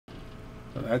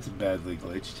Oh, that's badly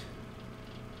glitched.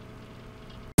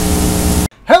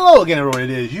 Hello again, everyone. It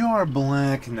is your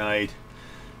Black Knight.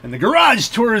 And the garage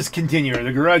tours continue.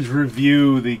 The garage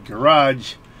review, the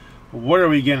garage, what are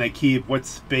we going to keep? What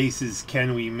spaces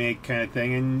can we make kind of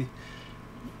thing? And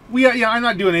I'm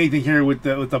not doing anything here with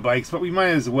the bikes, but we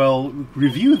might as well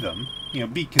review them.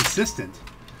 Be consistent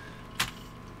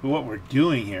with what we're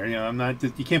doing here.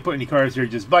 You can't put any cars here,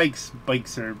 just bikes.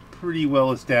 Bikes are pretty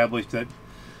well established that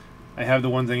I have the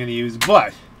ones I'm going to use,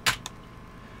 but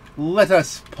let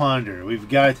us ponder. We've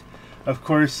got, of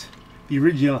course, the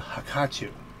original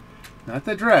Hakachu. Not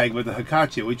the drag, but the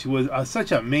Hakachu, which was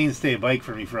such a mainstay bike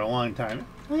for me for a long time.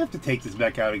 I have to take this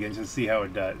back out again just to see how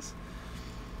it does.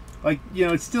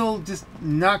 It's still just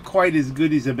not quite as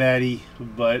good as a baddie,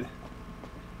 but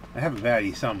I have a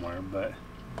baddie somewhere, but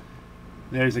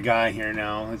there's a guy here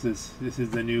now. This is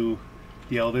the new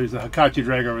deal. There's a Hakachu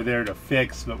drag over there to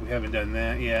fix, but we haven't done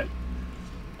that yet.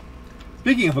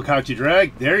 Speaking of Hakachu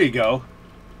drag, there you go.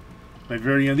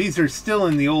 These are still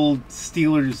in the old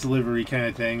Steelers livery kind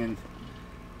of thing, and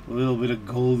a little bit of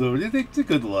gold over it. It's a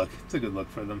good look. It's a good look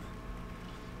for them.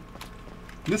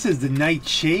 This is the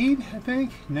Nightshade, I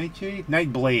think.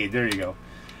 Nightblade. There you go.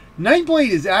 Nightblade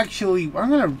is actually. I'm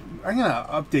gonna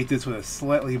update this with a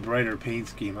slightly brighter paint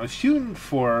scheme. I was shooting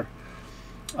for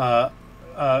to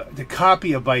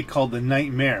copy a bike called the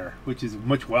Nightmare, which is a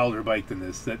much wilder bike than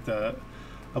this. That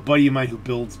a buddy of mine who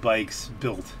builds bikes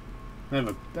built. I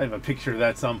have a picture of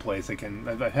that someplace. I've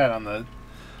had on the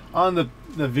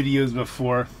videos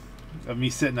before of me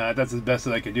sitting on it. That's the best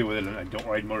that I can do with it. And I don't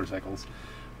ride motorcycles,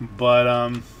 but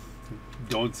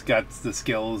don't got the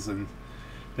skills and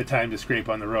the time to scrape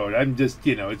on the road. I'm just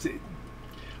it's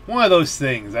one of those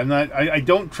things. I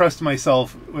don't trust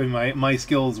myself with my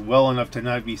skills well enough to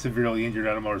not be severely injured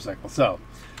on a motorcycle. So.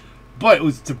 But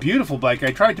it's a beautiful bike.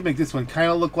 I tried to make this one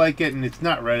kind of look like it, and it's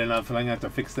not red enough, and I'm going to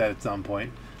have to fix that at some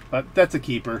point. But that's a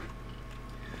keeper.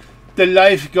 The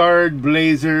Lifeguard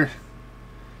Blazer.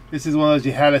 This is one of those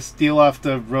you had to steal off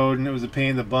the road, and it was a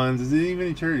pain in the buns. Is it even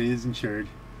insured? It is insured.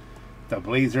 The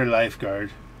Blazer Lifeguard.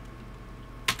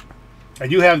 I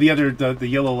do have the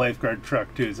yellow Lifeguard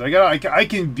truck, too. So I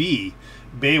can be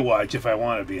Baywatch if I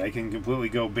want to be. I can completely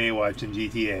go Baywatch in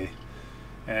GTA.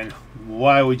 And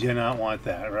why would you not want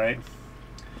that, right?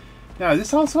 Now, is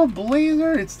this also a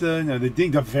Blazer? It's the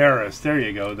Dinka Veris. There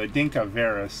you go, the Dinka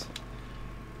Veris.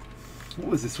 What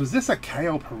was this? Was this a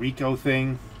Cayo Perico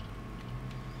thing?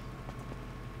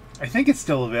 I think it's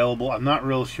still available. I'm not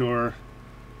real sure.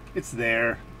 It's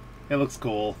there. It looks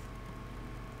cool.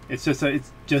 It's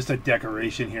just a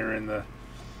decoration here in the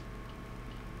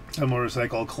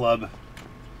motorcycle club.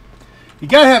 You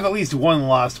gotta have at least one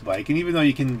lost bike, and even though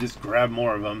you can just grab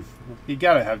more of them, you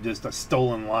gotta have just a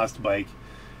stolen lost bike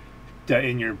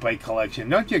in your bike collection.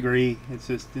 Don't you agree? It's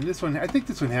just in this one. I think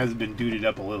this one has been duded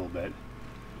up a little bit.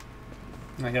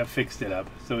 I have fixed it up,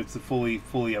 so it's fully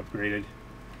upgraded.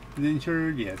 Is it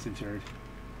insured? Yeah, it's insured.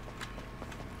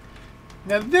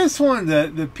 Now this one,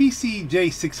 the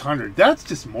PCJ600, that's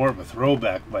just more of a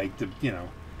throwback bike to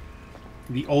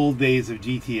the old days of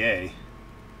GTA.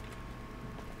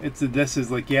 This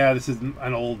is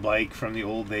an old bike from the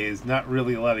old days. Not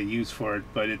really a lot of use for it,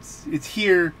 but it's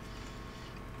here.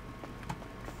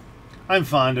 I'm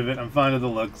fond of it. I'm fond of the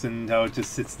looks and how it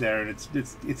just sits there, and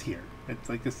it's here. It's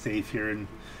like a safe here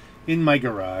in my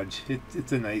garage.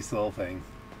 It's a nice little thing.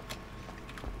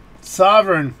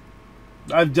 Sovereign.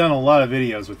 I've done a lot of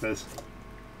videos with this.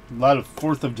 A lot of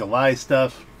 4th of July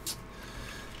stuff.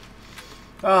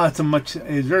 It's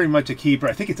very much a keeper.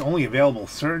 I think it's only available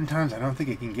certain times. I don't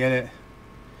think I can get it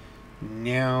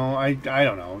now. I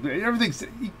don't know.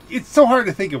 It's so hard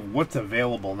to think of what's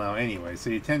available now anyway, so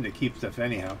you tend to keep stuff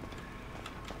anyhow.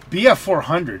 BF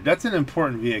 400, that's an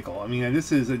important vehicle. I mean,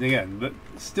 this is, again,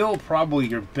 still probably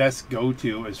your best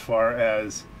go-to as far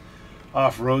as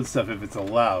off-road stuff if it's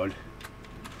allowed.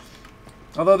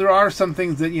 Although there are some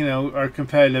things that, are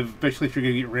competitive, especially if you're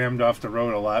going to get rammed off the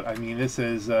road a lot. I mean, this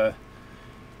is...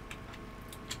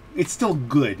 it's still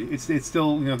good. It's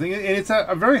still, and it's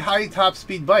a very high top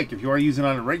speed bike if you are using it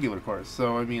on a regular course.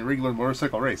 So, I mean, regular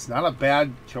motorcycle race. Not a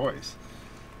bad choice.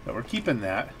 But we're keeping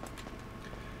that.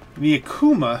 The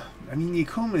Akuma, the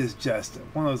Akuma is just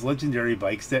one of those legendary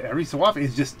bikes that every so often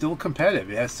is just still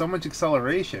competitive. It has so much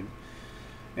acceleration.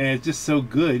 And it's just so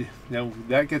good.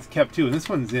 That gets kept too. And this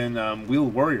one's in Wheel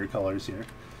Warrior colors here.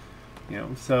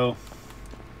 So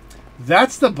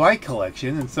that's the bike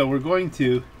collection. And so we're going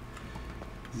to...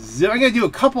 I'm going to do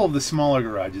a couple of the smaller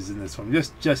garages in this one,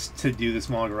 just to do the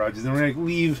smaller garages, and we're going to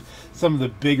leave some of the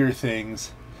bigger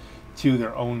things to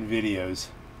their own videos.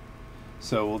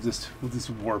 So we'll just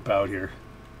warp out here.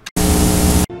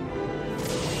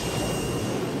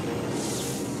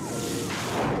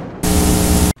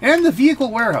 And the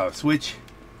vehicle warehouse, which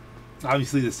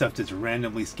obviously the stuff that's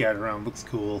randomly scattered around looks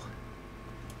cool.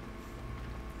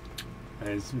 And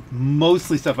it's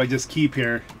mostly stuff I just keep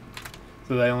here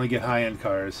so that I only get high-end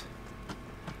cars.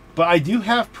 But I do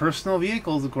have personal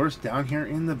vehicles, of course, down here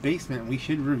in the basement, and we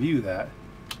should review that.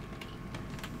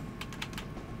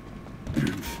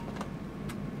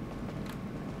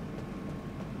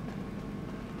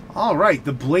 Alright,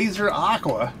 the Blazer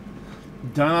Aqua,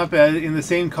 done up in the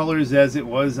same colors as it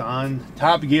was on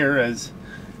Top Gear. As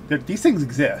these things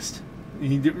exist.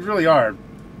 They really are,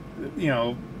 you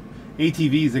know,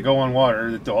 ATVs that go on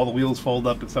water, that all the wheels fold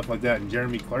up and stuff like that. And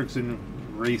Jeremy Clarkson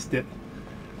raced it,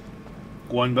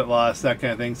 won but lost, that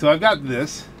kind of thing. So I've got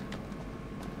this.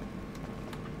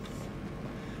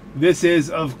 This is,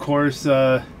 of course,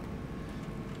 the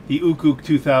Ukuk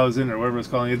 2000, or whatever it's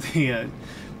calling it, the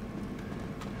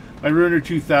my Ruiner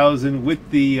 2000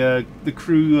 with the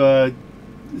crew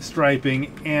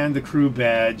striping and the crew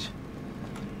badge.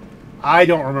 I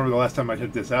don't remember the last time I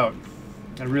took this out.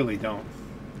 I really don't.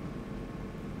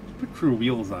 Put crew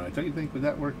wheels on it. Don't you think? Would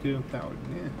that work too? That would,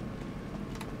 yeah.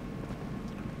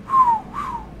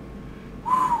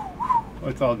 Oh,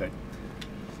 it's all good.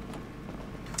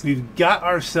 We've got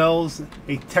ourselves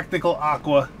a technical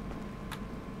Aqua.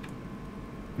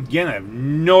 Again, I have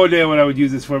no idea what I would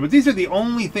use this for, but these are the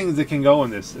only things that can go in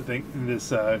this, I think, in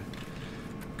this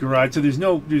garage. So there's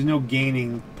no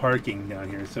gaining parking down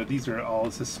here. So these are all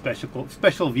just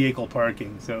special vehicle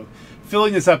parking. So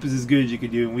filling this up is as good as you can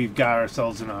do, and we've got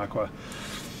ourselves an Aqua.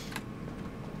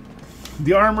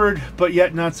 The armored, but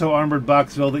yet not so armored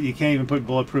Boxville that you can't even put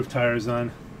bulletproof tires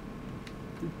on.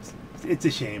 It's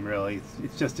a shame, really.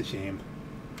 It's just a shame.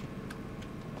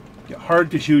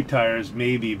 Hard to shoot tires,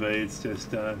 maybe, but it's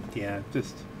just, yeah,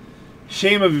 just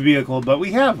shame of a vehicle. But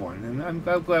we have one, and I'm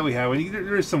glad we have one.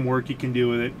 There is some work you can do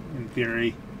with it, in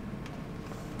theory.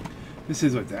 This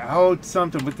is what the out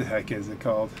something. What the heck is it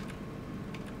called?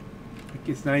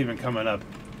 It's not even coming up.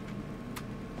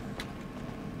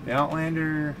 The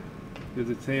Outlander. Does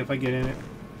it say if I get in it?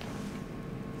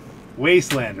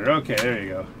 Wastelander. Okay, there you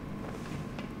go.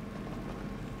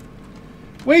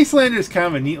 Wastelander is kind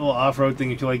of a neat little off-road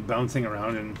thing if you like bouncing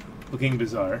around and looking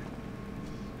bizarre.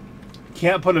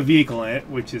 Can't put a vehicle in it,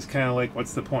 which is kind of like,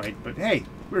 what's the point? But hey,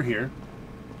 we're here.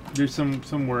 There's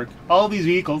some work. All these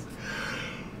vehicles...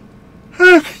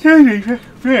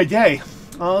 for a day.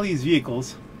 All these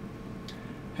vehicles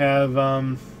have...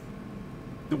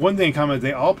 the one thing in common is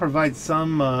they all provide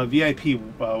some VIP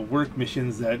work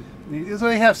missions that... So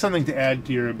they have something to add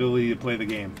to your ability to play the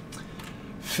game.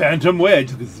 Phantom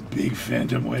Wedge. Look at this big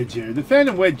Phantom Wedge here. The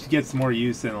Phantom Wedge gets more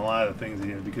use than a lot of things in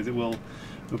here because it will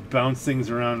bounce things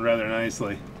around rather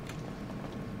nicely.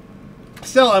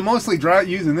 Still, I'm mostly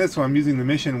using this one. I'm using the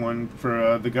mission one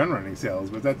for the gun running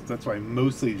sales, but that's why I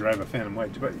mostly drive a Phantom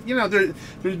Wedge. But you know, there's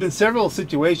been several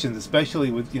situations,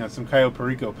 especially with some Cayo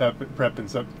Perico prep and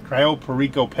stuff. Cayo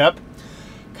Perico prep,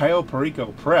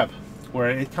 where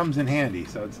it comes in handy.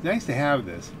 So it's nice to have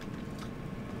this.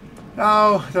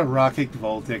 Oh, the Rocket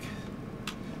Voltic.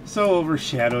 So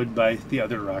overshadowed by the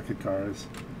other rocket cars.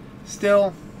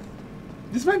 Still,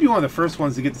 this might be one of the first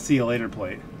ones to get to see a later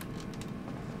plate,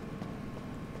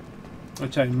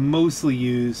 which I mostly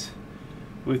use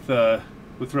with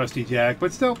Rusty Jack,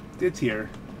 but still, it's here.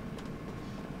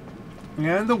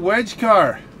 And the Wedge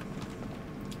car.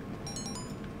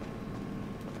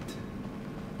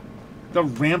 The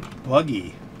Ramp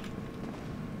Buggy.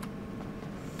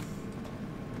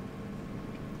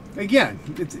 Again,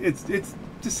 it's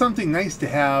just something nice to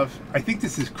have. I think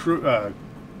this is crew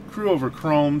over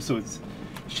chrome, so it's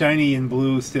shiny and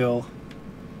blue still.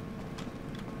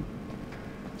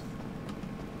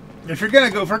 If we're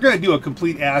gonna do a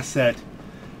complete asset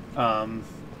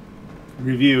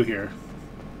review here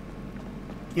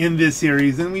in this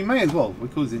series, then we might as well.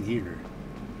 What goes in here?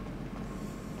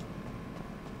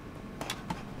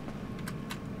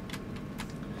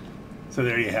 So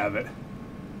there you have it.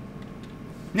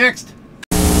 Next,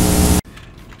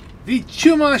 the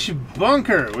Chumash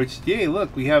Bunker, which, yay,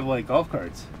 look, we have like golf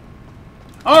carts.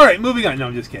 All right, moving on. No,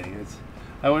 I'm just kidding.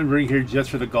 I wouldn't bring here just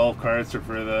for the golf carts or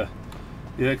for the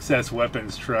excess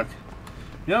weapons truck.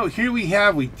 No, here we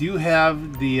do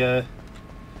have the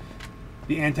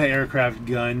anti-aircraft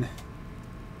gun.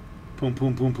 Boom,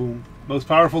 boom, boom, boom. Most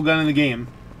powerful gun in the game.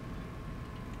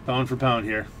 Pound for pound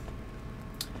here.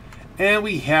 And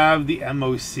we have the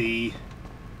MOC.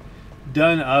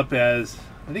 Done up as,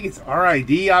 I think it's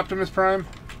RID Optimus Prime.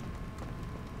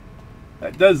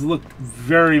 That does look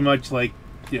very much like,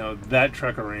 that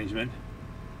truck arrangement.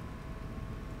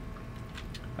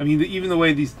 I mean, even the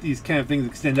way these kind of things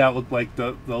extend out look like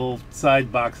the little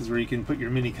side boxes where you can put your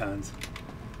mini cons.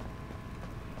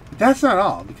 But that's not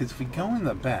all, because if we go in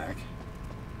the back,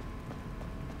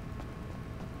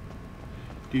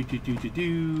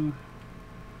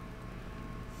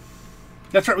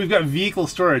 that's right, we've got vehicle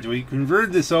storage. We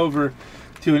converted this over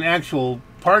to an actual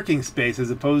parking space as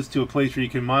opposed to a place where you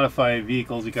can modify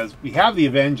vehicles, because we have the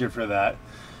Avenger for that.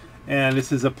 And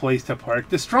this is a place to park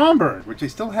the Stromberg, which I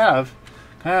still have.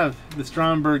 Kind of the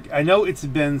Stromberg. I know it's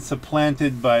been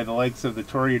supplanted by the likes of the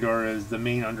Toreador as the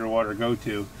main underwater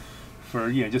go-to for,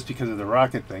 you know, just because of the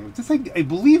rocket thing. But this, I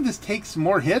believe this takes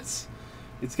more hits.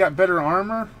 It's got better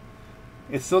armor.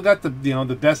 It's still got the, you know,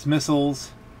 the best missiles.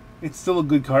 It's still a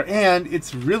good car, and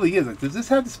it's really is. Does this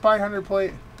have the Spy Hunter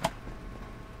plate?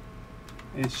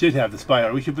 It should have the Spy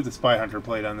Hunter. We should put the Spy Hunter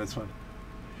plate on this one.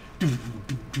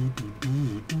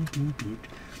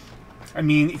 I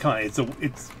mean, come on,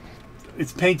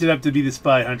 it's painted up to be the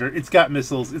Spy Hunter. It's got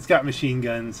missiles. It's got machine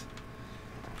guns.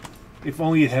 If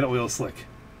only it had oil slick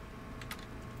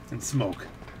and smoke,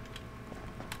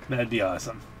 that'd be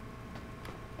awesome.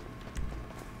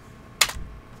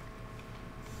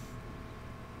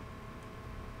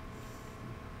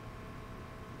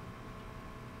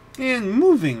 And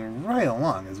moving right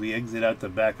along as we exit out the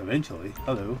back eventually.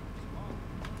 Hello.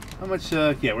 How much,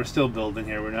 yeah, we're still building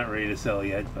here. We're not ready to sell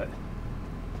yet, but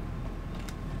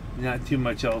not too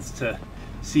much else to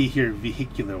see here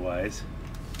vehicular-wise.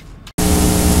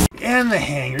 And the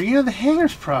hangar. You know, the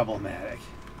hangar's problematic,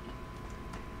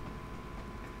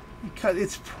 because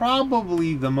it's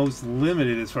probably the most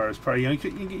limited as far as part. You know,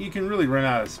 you can really run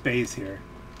out of space here.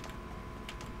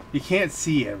 You can't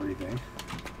see everything.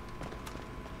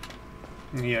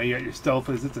 Yeah, you got your stealth.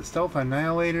 Is it the stealth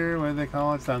annihilator? What do they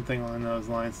call it? Something along those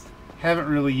lines. Haven't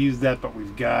really used that, but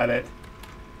we've got it.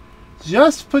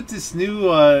 Just put this new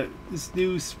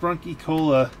Sprunky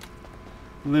Cola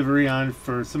livery on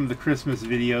for some of the Christmas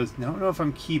videos. Don't know if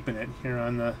I'm keeping it here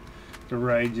on the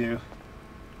Raiju.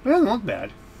 But it doesn't look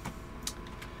bad.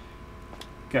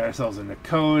 Got ourselves a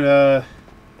Nakota.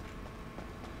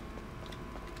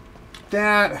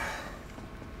 That,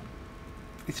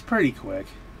 it's pretty quick.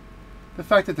 The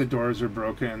fact that the doors are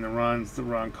broken and the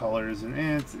wrong colors, and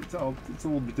it's a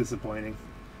little bit disappointing.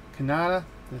 Kanata.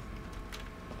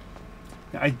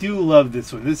 I do love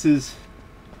this one. This is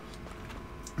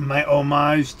my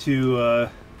homage to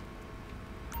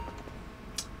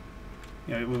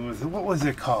you know, what was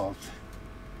it called?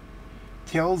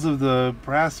 Tales of the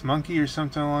Brass Monkey or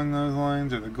something along those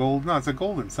lines, or the gold? No, it's a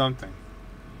golden something.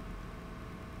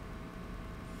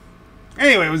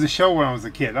 Anyway, it was a show when I was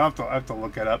a kid. I'll have to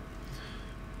look it up.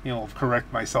 You know,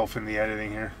 correct myself in the editing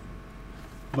here,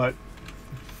 but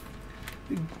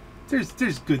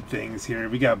there's good things here.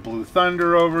 We got Blue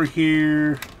Thunder over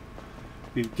here.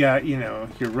 We've got, you know,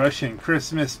 your Russian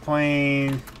Christmas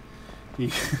plane. You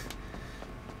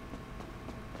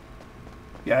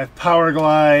got Power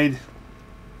Glide.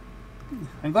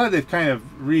 I'm glad they've kind of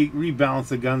rebalanced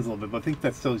the guns a little bit, but I think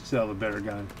that's still a better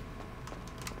gun.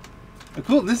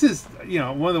 Cool. This is, you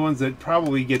know, one of the ones that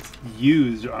probably gets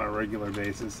used on a regular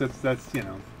basis. That's you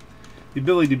know, the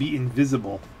ability to be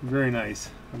invisible. Very nice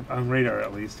on radar,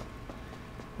 at least.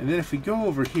 And then if we go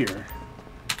over here,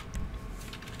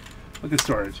 look at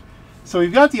storage. So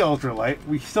we've got the ultralight.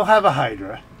 We still have a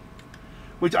Hydra,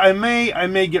 which I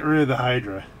may get rid of the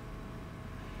Hydra,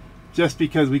 just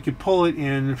because we could pull it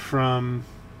in from.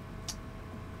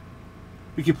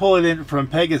 We can pull it in from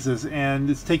Pegasus, and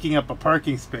it's taking up a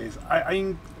parking space.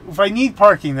 If I need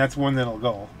parking, that's one that'll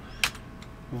go.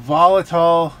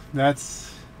 Volatile,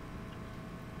 that's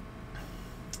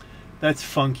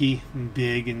funky and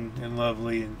big and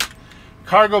lovely. And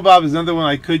Cargo Bob is another one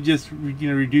I could just, you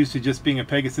know, reduce to just being a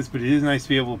Pegasus, but it is nice to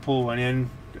be able to pull one in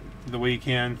the way you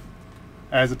can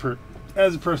as a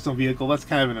personal vehicle. That's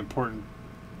kind of an important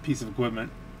piece of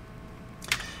equipment.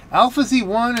 Alpha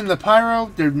Z1 and the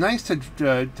Pyro, they're nice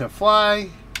to fly.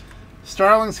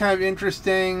 Starling's kind of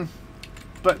interesting,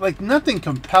 but like nothing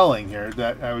compelling here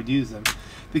that I would use them.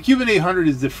 The Cuban 800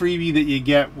 is the freebie that you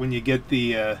get when you get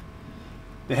the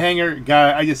hangar.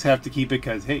 Guy, I just have to keep it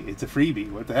because, hey, it's a freebie.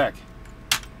 What the heck?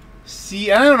 See,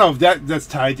 I don't know if that's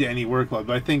tied to any workload,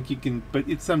 but I think you can. But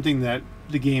it's something that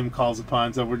the game calls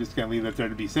upon, so we're just gonna leave that there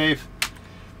to be safe.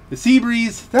 The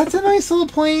Seabreeze, that's a nice little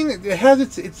plane. It has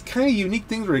its kind of unique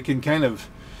things where it can kind of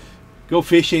go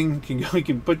fishing. You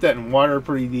can put that in water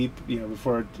pretty deep, you know,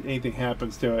 before anything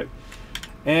happens to it.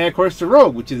 And of course the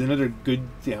Rogue, which is another good,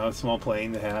 you know, small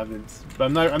plane to have.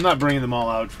 But I'm not bringing them all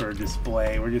out for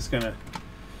display. We're just gonna.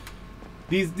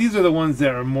 These are the ones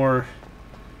that are more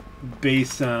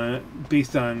based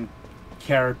on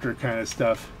character kind of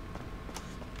stuff.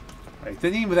 Right,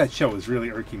 the name of that show is really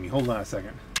irking me. Hold on a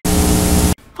second.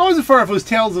 How was it far if it was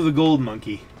Tales of the Gold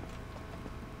Monkey?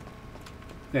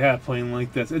 They had a plane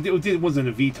like this. It wasn't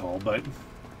a VTOL, but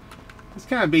it's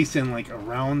kind of based in like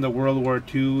around the World War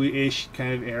II-ish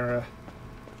kind of era.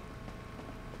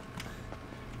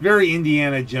 Very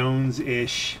Indiana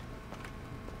Jones-ish.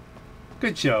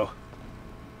 Good show.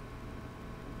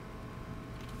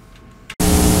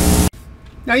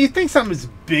 Now you'd think something as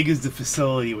big as the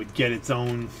facility would get its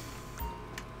own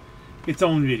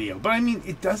video, but I mean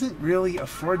it doesn't really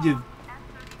afford you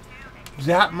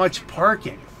that much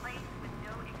parking.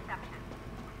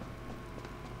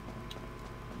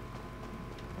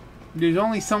 There's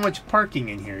only so much parking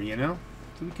in here, you know?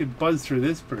 So we could buzz through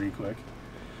this pretty quick.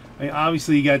 I mean,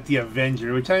 obviously you got the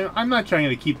Avenger, which I'm not trying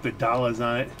to keep the dollars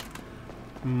on it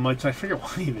much. I forget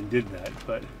why I even did that,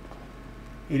 but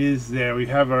it is there. We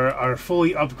have our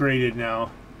fully upgraded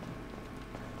now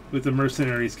with the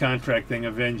Mercenaries contract thing,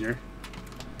 Avenger.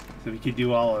 So we could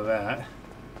do all of that.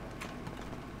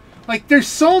 Like, there's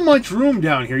so much room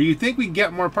down here. You'd think we'd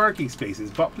get more parking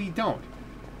spaces, but we don't.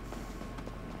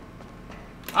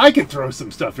 I could throw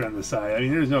some stuff down the side. I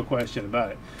mean, there's no question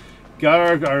about it.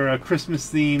 Got our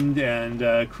Christmas-themed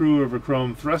and Crew of a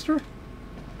Chrome thruster.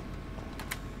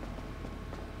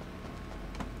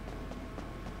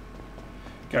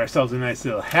 Got ourselves a nice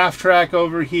little half-track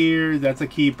over here. That's a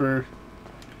keeper.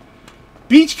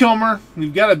 Beachcomber.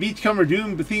 We've got a Beachcomber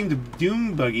themed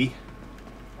Doom buggy.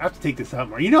 I have to take this out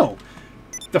more. You know,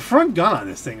 the front gun on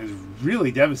this thing is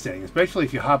really devastating, especially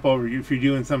if you hop over, if you're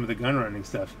doing some of the gun running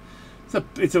stuff.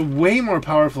 It's a way more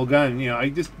powerful gun. You know,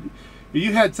 if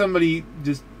you had somebody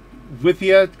just with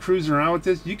you cruising around with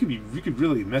this, you could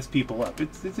really mess people up.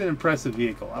 It's an impressive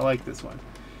vehicle. I like this one.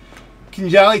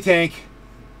 Kinjali tank.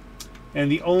 And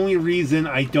the only reason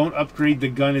I don't upgrade the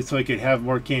gun is so I could have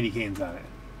more candy canes on it.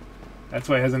 That's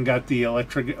why it hasn't got the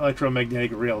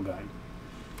electromagnetic railgun.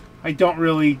 I don't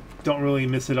really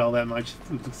miss it all that much.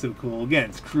 It looks so cool. Again,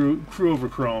 it's crew over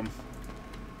chrome,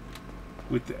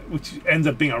 which ends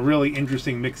up being a really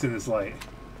interesting mix in this light.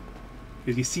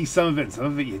 Because you see some of it and some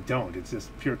of it you don't. It's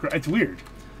just pure. It's weird.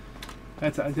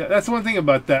 That's one thing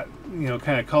about that, you know,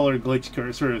 kind of color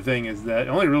glitch sort of thing, is that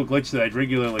the only real glitch that I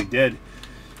regularly did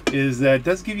is that it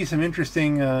does give you some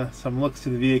interesting some looks to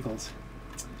the vehicles.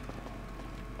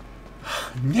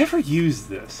 Never used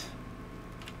this.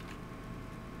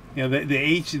 You know,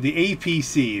 the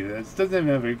APC. This doesn't even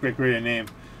have a great name.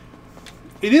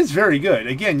 It is very good.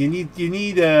 Again, you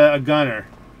need a gunner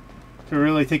to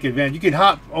really take advantage. You could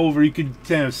hop over, you could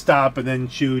kind of stop and then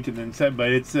shoot and then set, but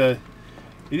it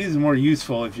is more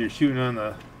useful if you're shooting on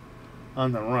the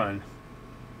run.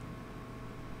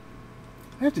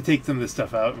 I have to take some of this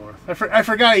stuff out more. I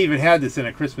forgot I even had this in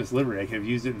a Christmas livery. I could have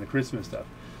used it in the Christmas stuff.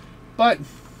 But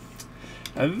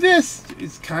this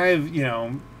is kind of, you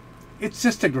know, it's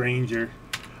just a Granger.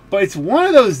 But it's one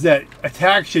of those that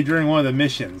attacks you during one of the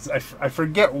missions. I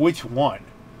forget which one.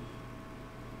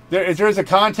 There's a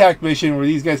contact mission where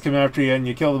these guys come after you and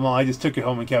you kill them all. I just took it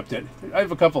home and kept it. I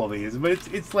have a couple of these, but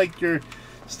it's like your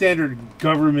standard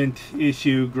government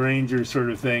issue Granger sort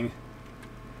of thing.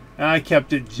 And I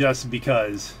kept it just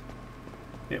because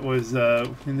it was,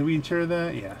 did we insure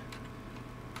that? Yeah.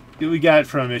 We got it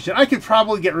from a mission. I could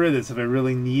probably get rid of this if I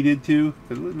really needed to,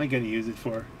 because what am I going to use it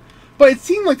for? But it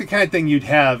seemed like the kind of thing you'd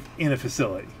have in a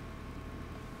facility.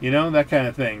 You know, that kind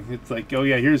of thing. It's like, oh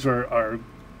yeah, here's our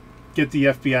get the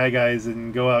FBI guys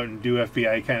and go out and do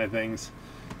FBI kind of things.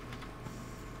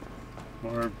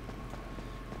 Or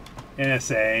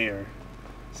NSA, or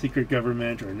secret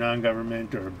government, or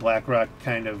non-government, or BlackRock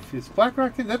kind of. Is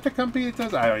BlackRock, is that the company that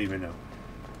does? I don't even know.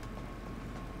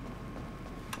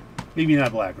 Maybe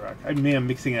not BlackRock. I may am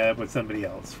mixing it up with somebody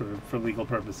else for legal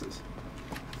purposes.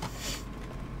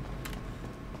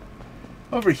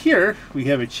 Over here, we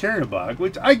have a Chernobog,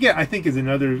 which I think is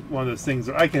another one of those things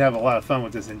where I could have a lot of fun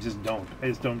with this and just don't. I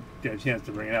just don't get a chance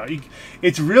to bring it out.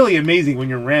 It's really amazing when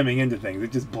you're ramming into things.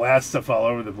 It just blasts stuff all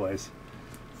over the place.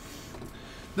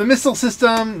 The missile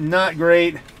system, not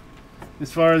great.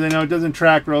 As far as I know, it doesn't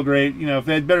track real great. You know, if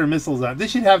they had better missiles on it,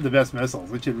 this should have the best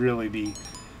missiles. It should really be,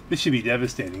 this should be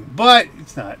devastating. But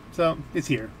it's not, so it's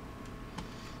here.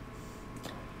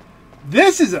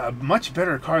 This is a much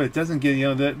better car that doesn't get,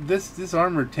 you know, this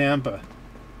armored Tampa.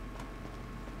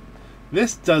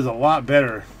 This does a lot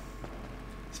better,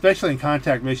 especially in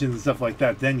contact missions and stuff like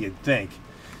that, than you'd think.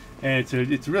 And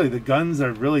it's really, the guns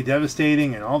are really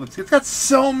devastating and all that. It's got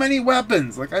so many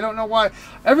weapons. Like, I don't know why.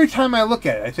 Every time I look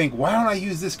at it, I think, why don't I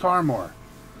use this car more?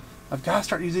 I've got to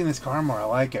start using this car more. I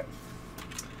like it.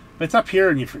 But it's up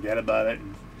here and you forget about it.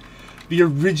 And The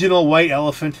original white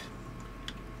elephant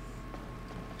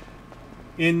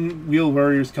in Wheel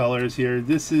Warriors colors here.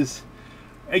 This is,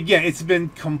 again, it's been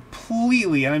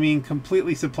completely, and I mean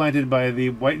completely supplanted by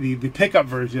the pickup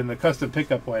version, the custom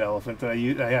pickup white elephant that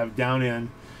I have down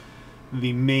in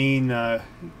the main.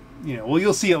 You know, well,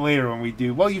 you'll see it later when we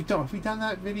do. Well, have we done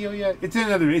that video yet? It's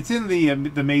in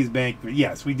the Maze Bank.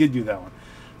 Yes, we did do that one.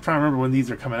 I'm trying to remember when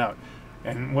these are coming out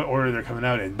and what order they're coming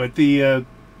out in. But the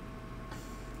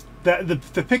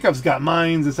pickup's got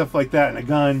mines and stuff like that, and a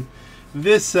gun.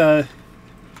 This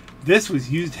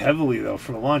was used heavily, though,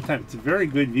 for a long time. It's a very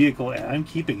good vehicle, and I'm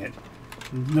keeping it.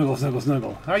 Snuggle, snuggle,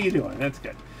 snuggle. How you doing? That's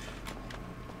good.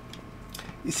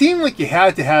 It seemed like you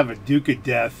had to have a Duke of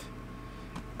Death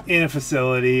in a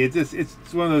facility. It's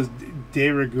one of those de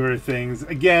rigueur things.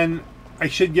 Again, I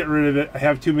should get rid of it. I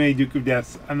have too many Duke of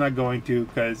Deaths. I'm not going to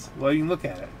because, well, you can look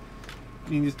at it.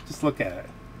 You can just look at it.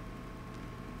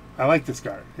 I like this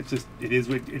car.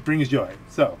 It brings joy.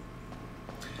 So,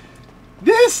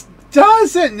 this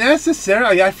doesn't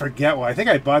necessarily, I forget why. I think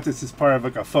I bought this as part of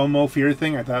like a FOMO fear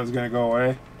thing. I thought it was going to go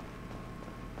away.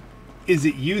 Is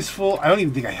it useful? I don't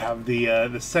even think I have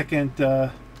the second,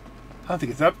 I don't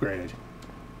think it's upgraded.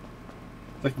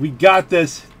 Like, we got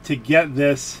this to get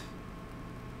this.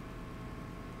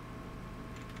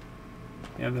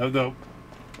 And the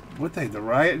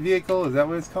riot vehicle, is that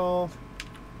what it's called?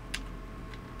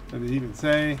 Does it even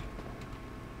say?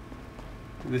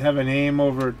 Does it have a name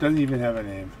over? It doesn't even have a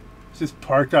name. It's just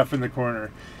parked off in the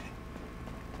corner.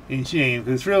 In shame,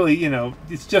 because it's really, you know,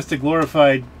 it's just a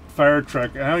glorified fire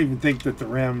truck. I don't even think that the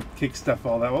Ram kicks stuff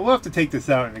all that well. We'll have to take this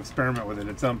out and experiment with it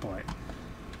at some point.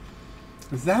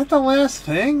 Is that the last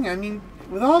thing? I mean,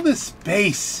 with all this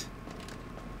space,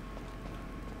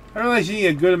 I realize you need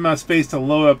a good amount of space to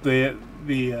load up the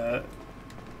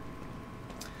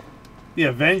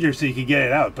Avenger so you can get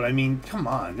it out. But I mean, come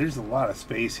on, there's a lot of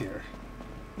space here.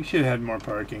 We should have had more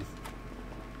parking.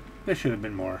 There should have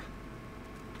been more.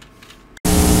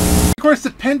 Of course,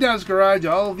 the Penthouse Garage,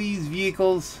 all these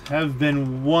vehicles have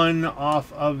been won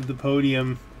off of the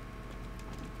podium.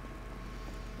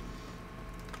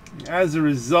 As a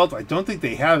result, I don't think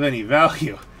they have any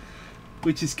value,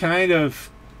 which is kind of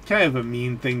a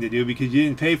mean thing to do because you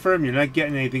didn't pay for them. You're not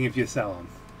getting anything if you sell them.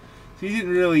 So you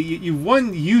didn't really, you've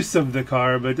won use of the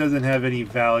car, but it doesn't have any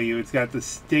value. It's got the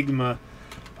stigma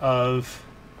of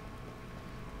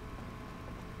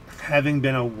having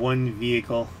been a one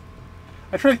vehicle.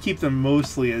 I try to keep them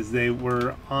mostly as they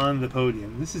were on the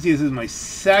podium. This is my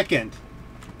second,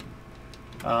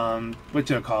 what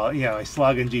you call it? Yeah, my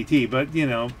Slogan GT. But you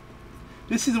know,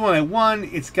 this is the one I won.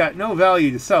 It's got no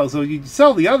value to sell, so you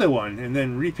sell the other one and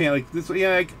then repaint like this.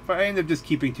 Yeah, I end up just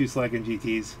keeping two Slogan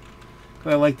GTs.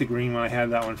 But I like the green one. I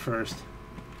had that one first.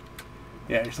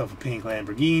 Yeah, yourself a pink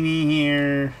Lamborghini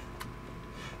here.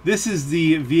 This is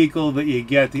the vehicle that you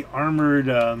get, the armored,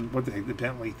 what the heck, the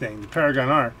Bentley thing, the Paragon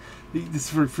R.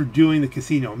 This is for doing the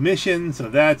casino mission, so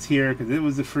that's here because it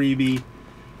was a freebie.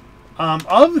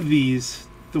 Of these,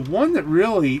 the one that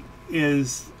really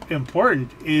is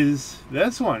important is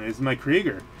this one, is my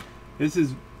Krieger. This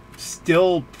is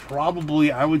still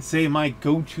probably, I would say, my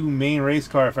go-to main race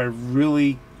car if I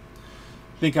really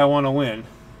think I want to win.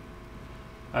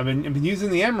 I've been using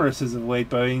the Emirates as of late,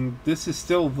 but I mean, this is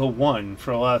still the one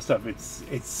for a lot of stuff.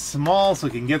 It's small, so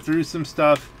it can get through some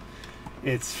stuff.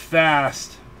 It's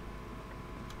fast.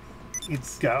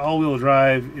 It's got all-wheel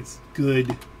drive. It's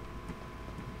good.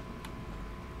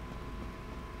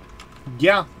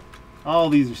 Yeah, all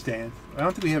these are staying. I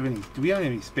don't think we have any. Do we have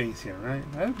any space here? Right?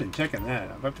 I haven't been checking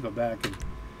that. I'll have to go back and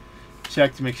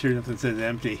check to make sure nothing says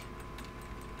empty.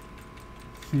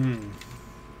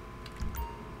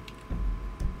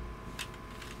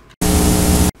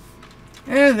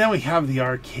 And then we have the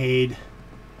arcade.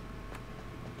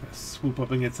 Gonna swoop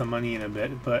up and get some money in a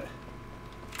bit, but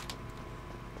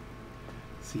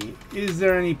let's see, is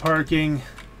there any parking?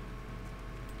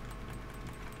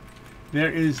 There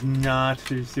is not.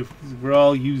 We're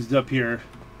all used up here.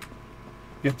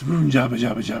 You got the room jabba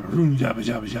jabba jabba, room jabba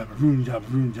jabba jabba, room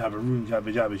jabba, room jabba, room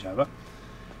jabba jabba jabba.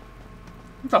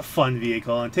 It's a fun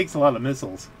vehicle and it takes a lot of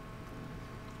missiles.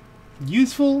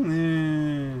 Useful?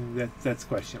 That's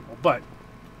questionable. But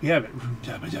we have it. Room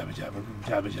jabba jabba jabba, room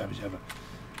jabba jabba jabba.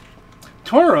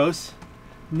 Tauros,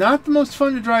 not the most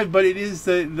fun to drive, but it is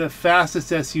the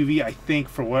fastest SUV, I think,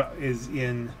 for what is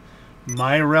in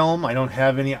my realm. I don't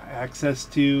have any access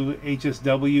to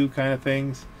HSW kind of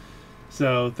things.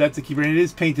 So that's a keeper. And it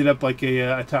is painted up like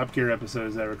a Top Gear episode,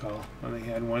 as I recall. When they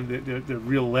had one, the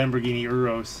real Lamborghini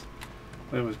Urus.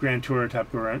 It was Grand Tour,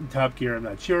 Top Gear, I'm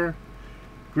not sure.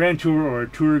 Grand Tour or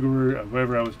Tour, or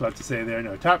whatever I was about to say there.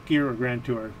 No, Top Gear or Grand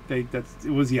Tour. It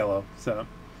was yellow. So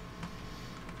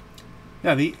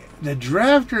now the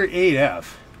Drafter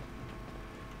 8F,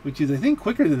 which is I think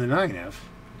quicker than the 9F,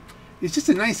 is just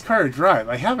a nice car to drive.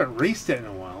 I haven't raced it in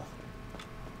a while,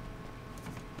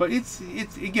 but it's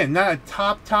again not a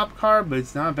top car, but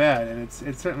it's not bad, and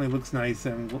it certainly looks nice.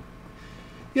 And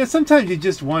yeah, sometimes you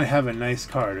just want to have a nice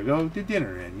car to go to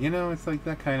dinner in. You know, it's like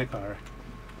that kind of car.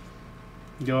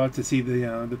 Go out to see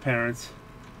the parents,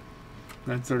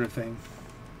 that sort of thing.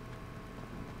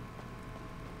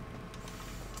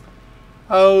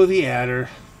 Oh, the adder.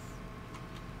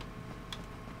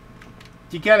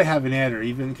 You got to have an adder,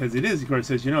 even because it is, of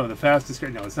course, as you know, the fastest car.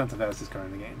 No, it's not the fastest car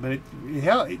in the game,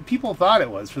 but people thought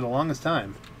it was for the longest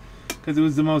time because it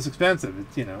was the most expensive.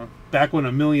 It's, you know, back when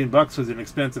 $1 million was an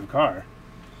expensive car.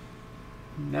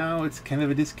 Now it's kind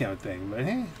of a discount thing, but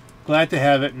hey, glad to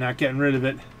have it. Not getting rid of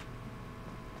it.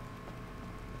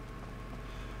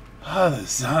 Ah, the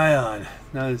Zion.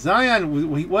 Now the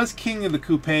Zion was king of the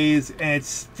coupes, and it's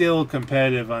still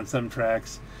competitive on some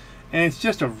tracks. And it's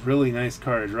just a really nice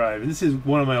car to drive. And this is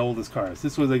one of my oldest cars.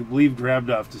 This was, I believe, grabbed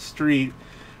off the street,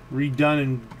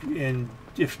 redone in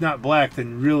if not black,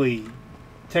 then really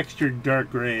textured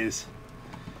dark grays.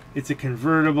 It's a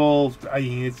convertible. I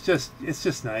mean, it's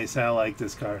just nice. I like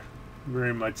this car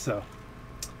very much so.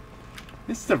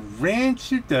 It's the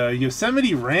Rancher, the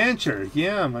Yosemite Rancher.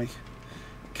 Yeah, I'm like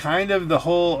kind of the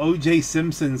whole O.J.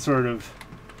 Simpson sort of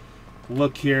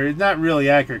look here. It's not really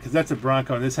accurate because that's a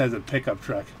Bronco and this has a pickup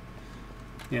truck.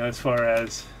 You know, as far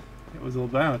as it was a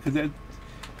little down, because I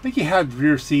think you had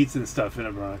rear seats and stuff in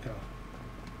a Bronco.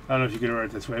 I don't know if you could wear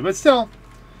it this way, but still,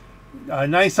 a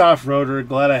nice off-roader.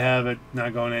 Glad I have it.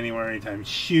 Not going anywhere anytime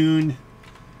soon.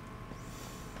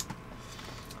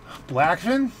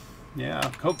 Blackfin,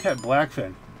 yeah, Coquette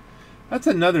Blackfin. That's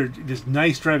another just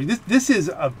nice driving. This is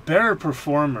a better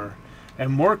performer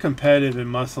and more competitive in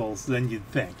muscles than you'd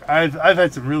think. I've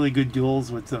had some really good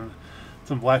duels with some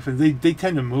Blackfins. They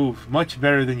tend to move much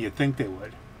better than you think they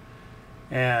would.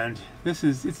 And it's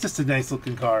just a nice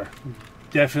looking car.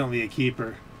 Definitely a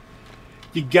keeper.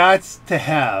 You got to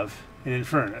have an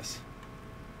Infernus.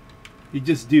 You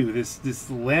just do. This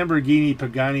Lamborghini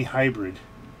Pagani hybrid.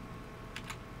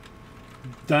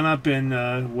 Done up in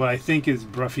what I think is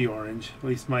Bruffy Orange. At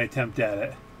least my attempt at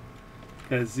it.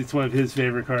 Because it's one of his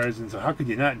favorite cars. And so how could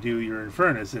you not do your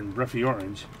Infernus in Bruffy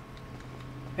Orange?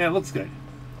 And it looks good.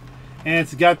 And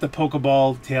it's got the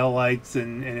Pokeball tail lights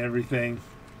and everything.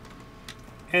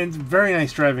 And it's a very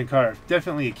nice driving car.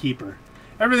 Definitely a keeper.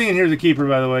 Everything in here is a keeper,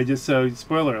 by the way, just so,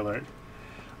 spoiler alert.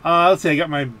 Let's see, I got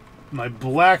my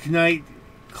Black Knight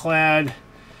clad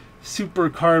super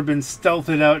carbon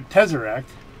stealthed out Tesseract.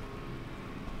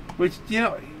 Which, you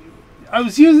know, I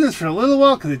was using this for a little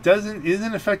while because it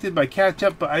isn't affected by catch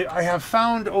up, but I have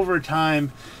found over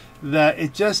time that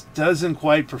it just doesn't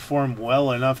quite perform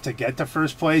well enough to get to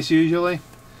first place usually.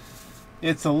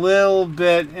 It's a little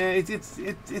bit,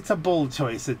 it's a bold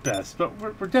choice at best, but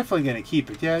we're definitely going to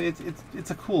keep it. Yeah,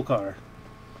 it's a cool car.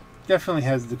 Definitely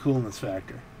has the coolness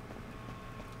factor.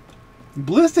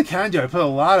 Ballistic Honjo, I put a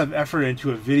lot of effort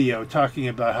into a video talking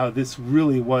about how this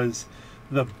really was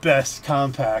the best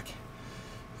compact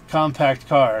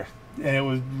car. And it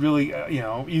was really, you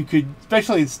know, you could,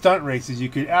 especially in stunt races, you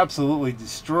could absolutely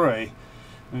destroy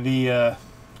the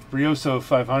Brioso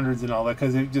 500s and all that,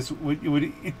 because it just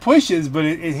it pushes, but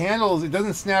it handles, it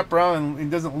doesn't snap around and it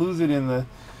doesn't lose it in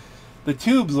the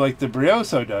tubes like the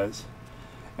Brioso does.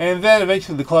 And then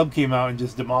eventually the club came out and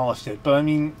just demolished it. But I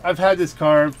mean, I've had this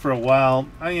car for a while.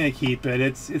 I'm gonna keep it.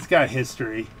 It's got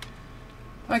history.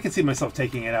 I can see myself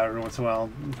taking it out every once in a while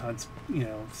on, you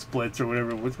know, splits or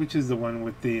whatever, which is the one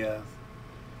with the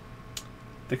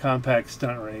compact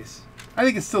stunt race. I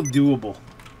think it's still doable.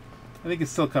 I think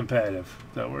it's still competitive.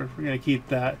 So we're gonna keep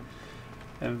that.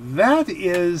 And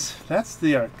that's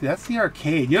the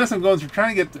arcade. You notice I'm going through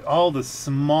trying to get all the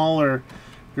smaller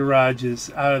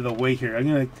garages out of the way here. I'm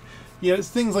gonna, you know, it's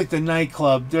things like the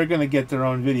nightclub. They're gonna get their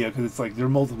own video because it's like there are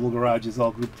multiple garages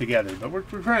all grouped together. But we're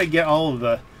trying to get all of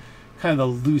the kind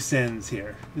of the loose ends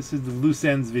here. This is the loose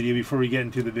ends video before we get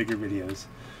into the bigger videos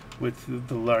with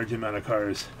the large amount of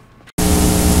cars.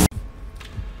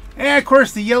 And of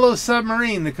course the yellow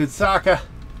submarine, the Kutsaka.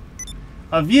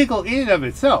 A vehicle in and of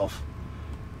itself,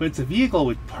 but it's a vehicle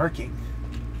with parking.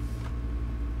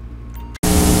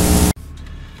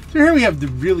 So here we have the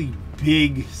really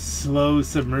big, slow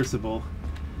submersible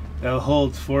that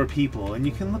holds 4 people, and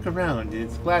you can look around.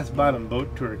 It's glass bottom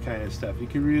boat tour kind of stuff. You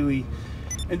can really.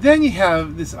 And then you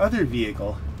have this other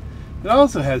vehicle that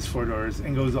also has 4 doors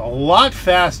and goes a lot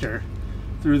faster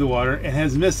through the water and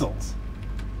has missiles.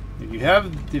 If you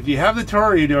have the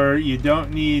Toreador, you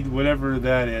don't need whatever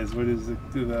that is. What is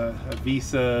the a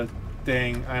Visa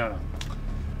thing? I don't know.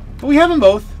 But we have them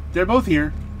both. They're both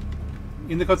here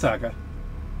in the Kotaka.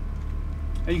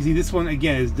 As you can see, this one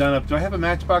again is done up. Do I have a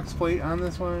Matchbox plate on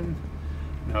this one?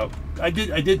 No. I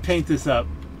did paint this up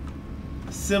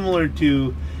similar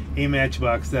to a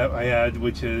Matchbox that I had,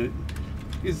 which is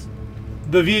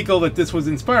the vehicle that this was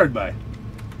inspired by.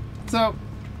 So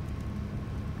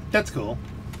that's cool.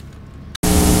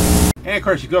 And of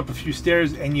course, you go up a few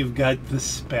stairs and you've got the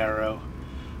Sparrow.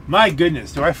 My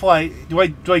goodness, do I fly? Do I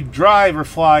drive or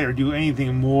fly or do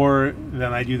anything more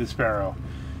than I do the Sparrow?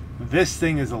 This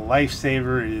thing is a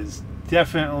lifesaver. It is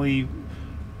definitely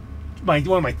one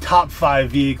of my top 5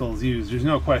 vehicles used. There's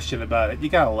no question about it. You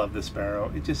gotta love the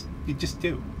Sparrow. You just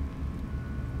do.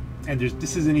 And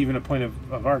this isn't even a point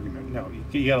of argument. No,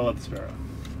 you gotta love the Sparrow.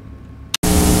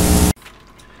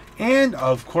 And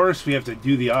of course, we have to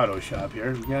do the auto shop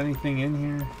here. We got anything in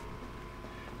here?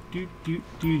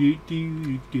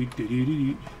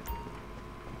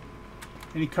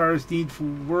 Any cars need for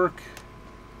work?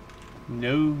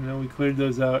 No, we cleared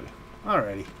those out.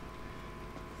 Alrighty.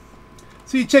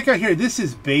 So you check out here. This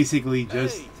is basically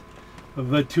just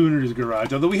the tuner's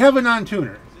garage. Although we have a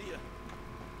non-tuner.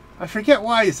 I forget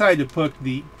why I decided to put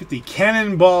the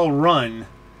Cannonball Run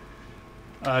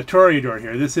Toreador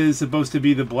here. This is supposed to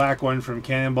be the black one from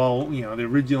Cannonball, you know, the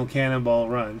original Cannonball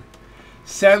Run.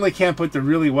 Sadly, can't put the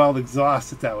really wild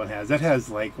exhaust that one has. That has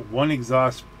like 1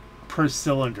 exhaust per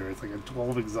cylinder. It's like a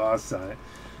 12 exhausts on it,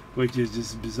 which is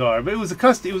just bizarre. But it was a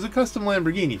custom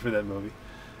Lamborghini for that movie.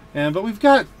 But we've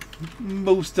got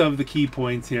most of the key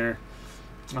points here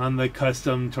on the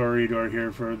custom Toreador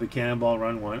here for the Cannonball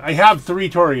Run 1. I have 3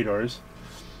 Toreadors.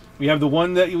 We have the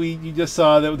one that you just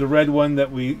saw, that the red one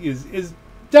that is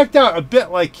decked out a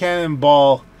bit like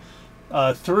Cannonball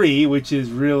 3, which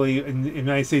is really in the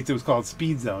United States it was called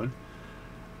Speed Zone.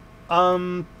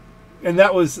 And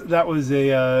that was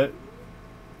a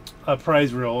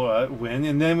prize reel win.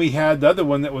 And then we had the other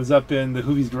one that was up in the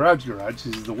Hoovy's Garage, which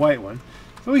is the white one.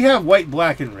 So we have white,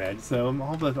 black, and red. So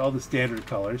all the standard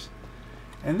colors.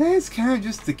 And then it's kind of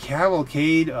just the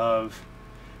cavalcade of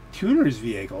tuners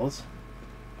vehicles,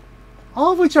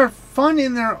 all of which are fun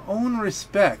in their own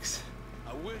respects.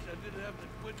 I wish I didn't have to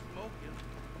quit smoking.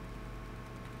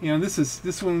 You know,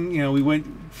 this one. You know, we went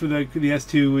for the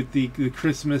S2 with the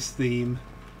Christmas theme.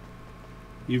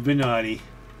 You've been naughty.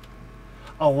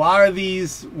 A lot of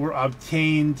these were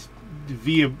obtained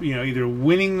via, you know, either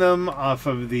winning them off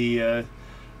the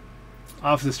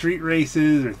street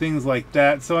races or things like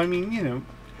that. So I mean, you know,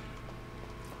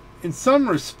 in some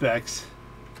respects,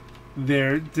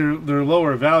 they're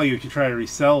lower value if you try to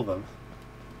resell them.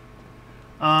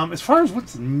 As far as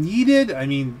what's needed, I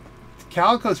mean,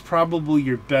 Calico's probably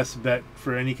your best bet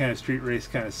for any kind of street race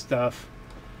kind of stuff.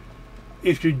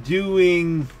 If you're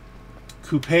doing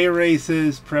coupe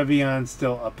races, Previon's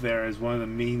still up there as one of the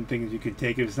main things you could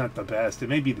take. If it's not the best, it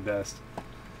may be the best.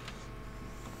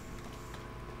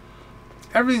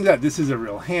 Everything that this is a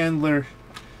real handler.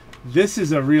 This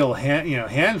is a real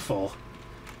handful.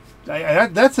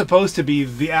 That's supposed to be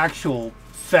the actual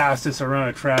fastest around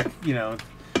a track. You know,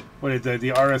 what is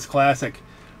the RS Classic,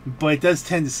 but it does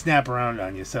tend to snap around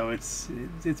on you, so it's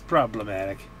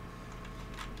problematic.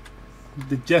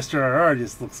 The Jester RR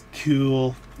just looks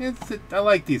cool. I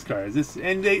like these cars.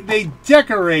 And they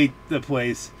decorate the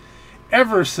place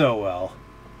ever so well.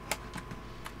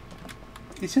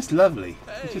 It's just lovely.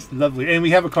 It's just lovely. And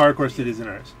we have a car, of course, that isn't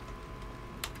ours.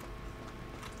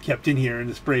 Kept in here in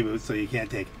the spray booth, so you can't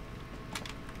take it.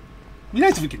 It'd be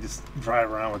nice if we could just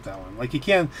drive around with that one. Like you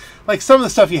can, like some of the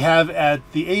stuff you have at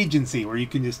the agency, where you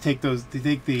can just take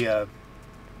the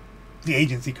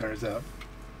agency cars out.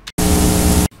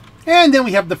 And then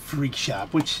we have the Freak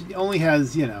Shop, which only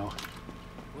has, you know,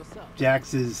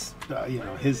 Jax's, you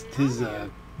know, his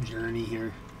journey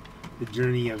here. The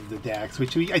journey of the Dax,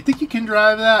 which I think you can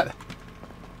drive that.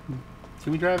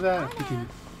 Can we drive that? I think you can.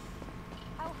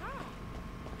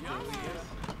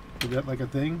 Is that like a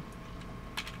thing?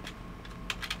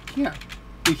 Yeah.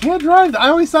 You can't drive that. I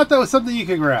always thought that was something you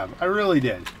could grab. I really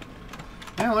did.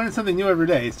 I learn something new every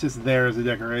day. It's just there as a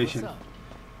decoration.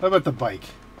 What about the bike?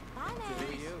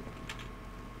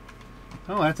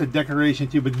 Oh, that's a decoration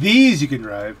too. But these you can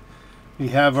drive. We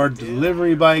have our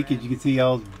delivery bike, as you can see,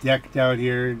 all decked out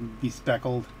here and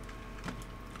bespeckled.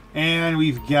 And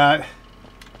we've got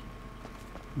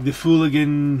the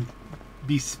Fooligan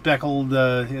bespeckled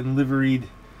and liveried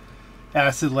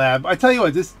Acid Lab. I tell you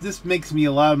what, this makes me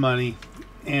a lot of money,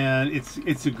 and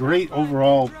it's a great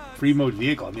overall free mode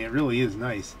vehicle. I mean, it really is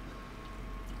nice.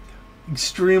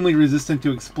 Extremely resistant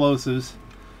to explosives.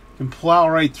 can plow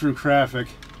right through traffic.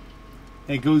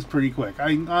 It goes pretty quick.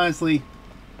 I honestly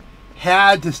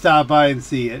had to stop by and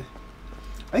see it.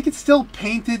 I think it's still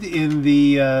painted in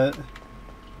the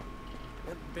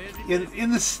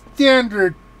in the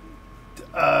standard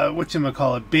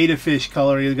whatchamacallit, beta fish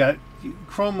color. You got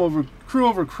crew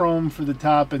over chrome for the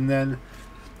top, and then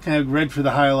kind of red for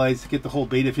the highlights to get the whole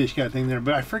beta fish kind of thing there.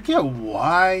 But I forget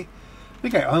why. I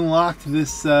think I unlocked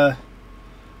this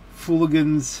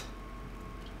Fooligan's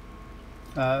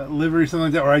livery or something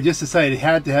like that, or I just decided it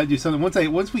had to do something.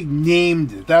 Once we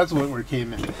named it, that's what where it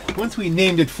came in. Once we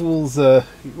named it Fool's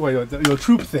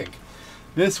Troop Think.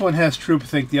 This one has Troop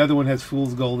Think. The other one has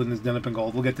Fool's Gold and is done up in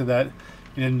gold. We'll get to that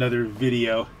in another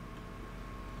video.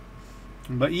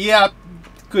 But yeah,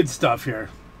 good stuff here.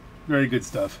 Very good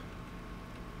stuff.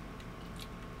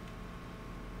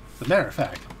 As a matter of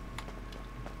fact,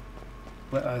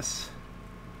 let us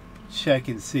check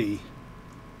and see.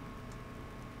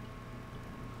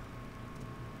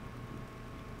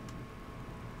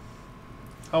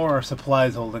 How are our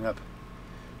supplies holding up?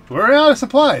 We're out of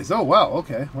supplies. Oh, wow.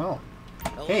 Okay. Well.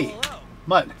 Hello, Hey, hello.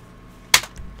 Mutt.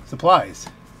 Supplies.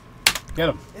 Get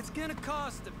them. It's gonna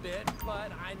cost a bit,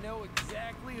 but I know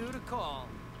exactly who to call.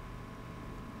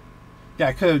 Yeah,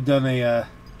 I could have done a...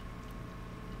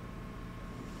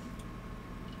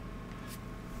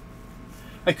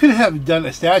 I could have done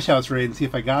a stash house raid and see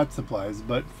if I got supplies,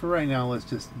 but for right now, let's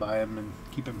just buy them and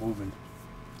keep it moving.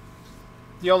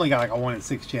 You only got like a 1 in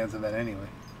 6 chance of that anyway.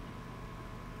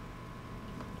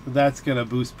 So that's going to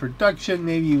boost production.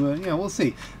 Maybe, we'll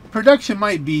see. Production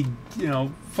might be,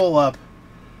 full up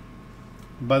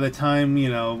by the time,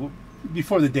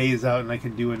 before the day is out and I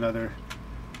can do another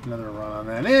run on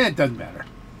that. It doesn't matter.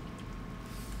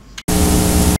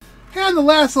 And the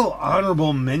last little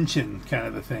honorable mention kind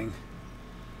of a thing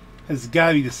has got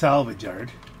to be the salvage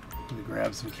yard. I'm going to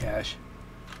grab some cash.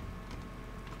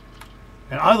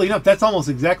 And oddly enough, that's almost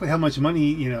exactly how much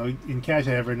money, in cash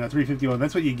I have right now, $351.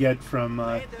 That's what you get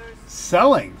from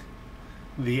selling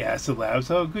the Acid Lab.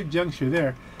 So good juncture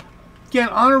there. Again,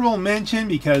 honorable mention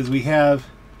because we have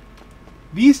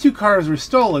these 2 cars were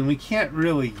stolen. We can't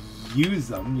really use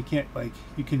them. You can't,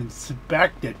 you can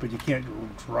inspect it, but you can't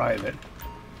drive it.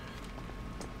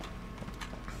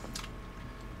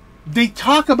 They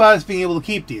talk about us being able to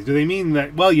keep these. Do they mean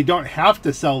that, well, you don't have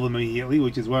to sell them immediately,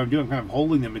 which is what I'm doing. I'm kind of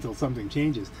holding them until something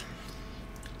changes.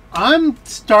 I'm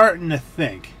starting to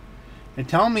think, and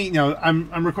tell me,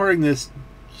 I'm recording this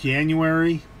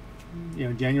January,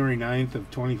 January 9th of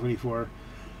 2024.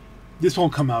 This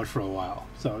won't come out for a while,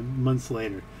 so months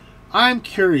later. I'm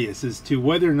curious as to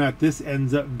whether or not this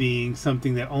ends up being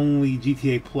something that only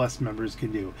GTA Plus members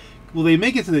can do. Will they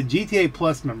make it so that GTA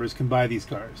Plus members can buy these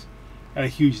cars at a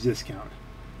huge discount?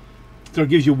 So it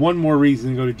gives you one more reason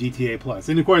to go to GTA Plus.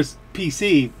 And of course,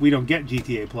 PC, we don't get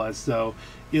GTA Plus, so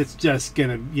it's just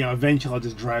gonna, eventually I'll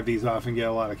just drive these off and get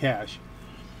a lot of cash.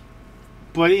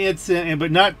 But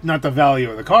but not the value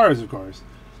of the cars, of course.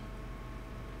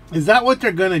 Is that what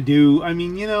they're gonna do? I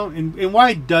mean, and why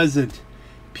isn't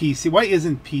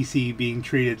PC being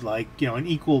treated like, an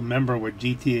equal member with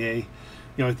GTA?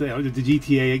 The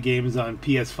GTA games on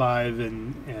PS5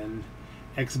 and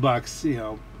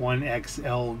Xbox, One X,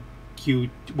 L, Q,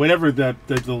 whatever the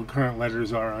current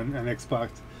letters are on Xbox.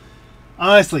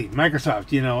 Honestly,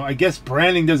 Microsoft, I guess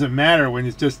branding doesn't matter when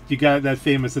it's just, you got that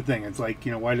famous thing. It's like,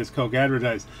 why does Coke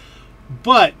advertise?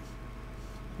 And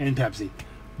Pepsi.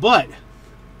 But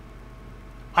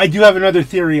I do have another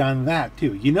theory on that,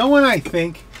 too. You know what I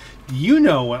think?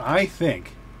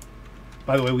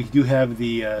 By the way, we do have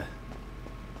the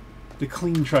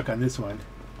clean truck on this one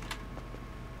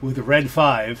with the red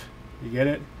 5. You get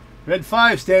it? Red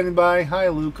 5 standing by. Hi,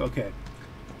 Luke. Okay.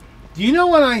 Do you know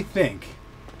what I think?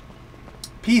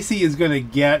 PC is going to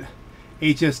get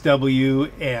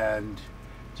HSW and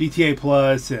GTA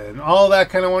Plus and all that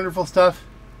kind of wonderful stuff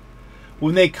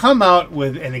when they come out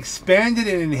with an expanded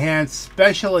and enhanced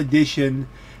special edition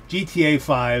GTA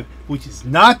 5, which is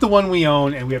not the one we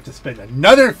own, and we have to spend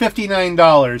another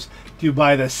 $59 to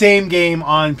buy the same game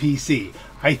on PC.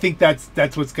 I think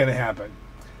that's what's going to happen.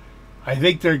 I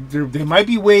think they might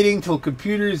be waiting till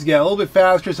computers get a little bit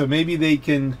faster, so maybe they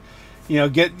can,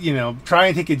 try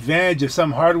and take advantage of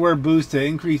some hardware boost to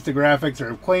increase the graphics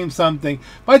or claim something.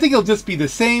 But I think it'll just be the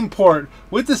same port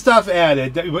with the stuff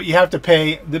added, but you have to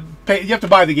you have to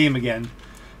buy the game again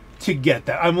to get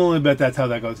that. I'm willing to bet that's how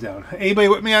that goes down. Anybody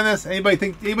with me on this?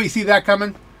 Anybody see that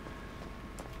coming?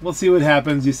 We'll see what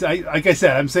happens. Like I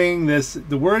said, I'm saying this.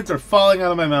 The words are falling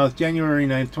out of my mouth. January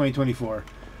 9th, 2024.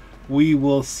 We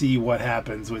will see what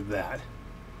happens with that.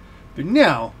 But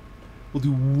now, we'll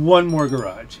do one more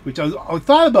garage, which I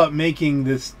thought about making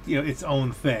this, you know, its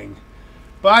own thing.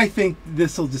 But I think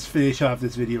this will just finish off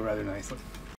this video rather nicely.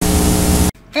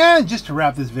 And just to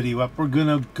wrap this video up, we're going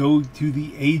to go to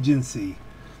the agency.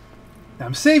 Now,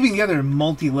 I'm saving the other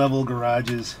multi-level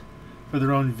garages for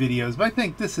their own videos, but I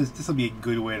think this will be a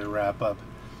good way to wrap up.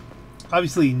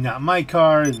 Obviously not my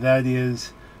car, that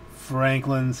is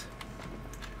Franklin's.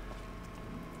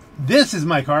 This is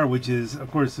my car, which is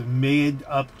of course made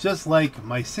up just like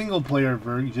my single player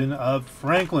version of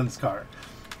Franklin's car.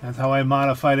 That's how I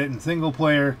modified it in single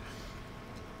player.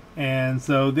 And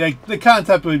so the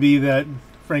concept would be that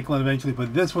Franklin eventually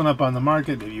put this one up on the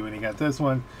market, maybe when he got this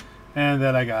one, and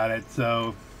then I got it.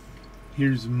 So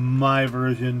here's my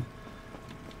version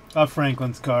of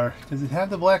Franklin's car. Does it have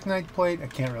the Black Knight plate? I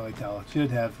can't really tell. It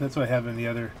should have. That's what I have in the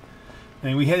other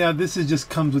thing. We had now. This is just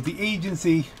comes with the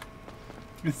agency.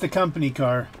 It's the company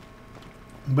car,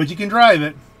 but you can drive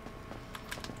it.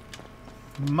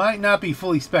 Might not be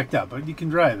fully spec'd out, but you can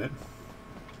drive it.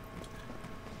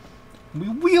 We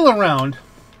wheel around.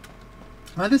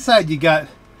 On this side, you got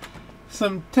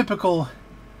some typical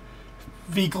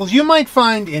vehicles you might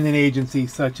find in an agency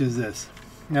such as this.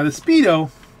 Now the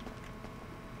Speedo,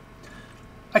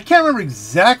 I can't remember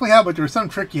exactly how, but there was some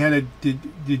trick you had to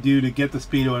do to get the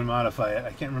Speedo and modify it.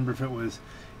 I can't remember if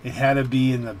it had to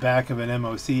be in the back of an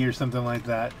MOC or something like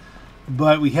that.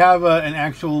 But we have an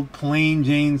actual plain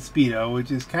Jane Speedo,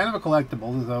 which is kind of a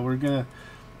collectible, so we're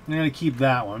gonna keep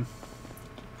that one.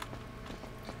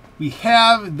 We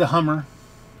have the Hummer.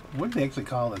 What do they actually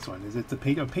call this one? Is it the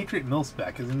Patriot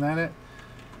Mil-Spec? Isn't that it?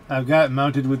 I've got it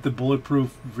mounted with the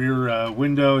bulletproof rear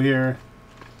window here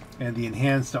and the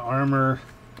enhanced armor.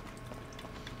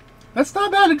 That's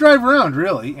not bad to drive around,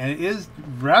 really, and it is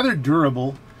rather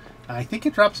durable. I think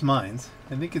it drops mines.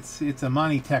 I think it's a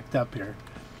Monty teched up here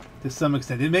to some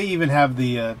extent. It may even have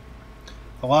the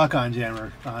lock-on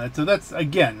jammer on it. So that's,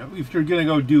 again, if you're going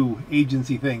to go do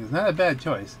agency things, not a bad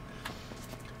choice.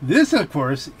 This, of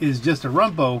course, is just a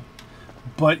Rumpo,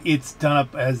 but it's done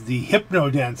up as the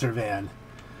Hypno Dancer van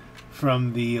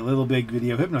from the Little Big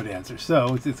Video Hypno Dancer.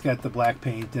 So it's got the black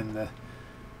paint and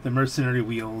the mercenary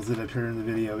wheels that appear in the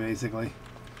video, basically.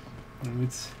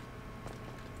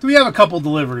 So we have a couple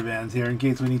delivery vans here in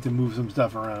case we need to move some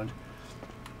stuff around.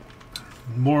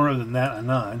 More than that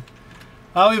anon.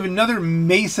 We have another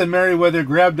Mesa Merriweather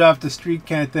grabbed off the street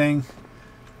kind of thing.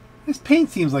 This paint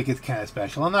seems like it's kind of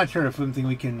special. I'm not sure if something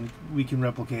we can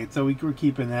replicate, so we're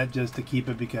keeping that just to keep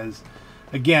it because,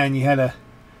 again, you had to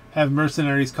have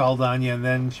mercenaries called on you and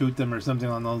then shoot them or something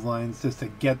on those lines just to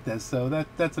get this. So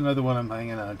that's another one I'm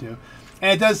hanging on to.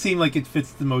 And it does seem like it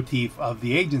fits the motif of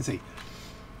the agency.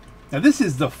 Now this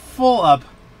is the full-up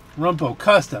Rumpo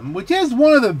Custom, which is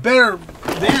one of the better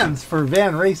vans for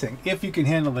van racing, if you can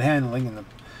handle the handling and the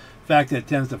fact that it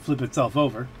tends to flip itself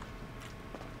over.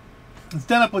 It's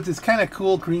done up with this kind of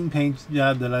cool green paint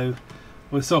job that I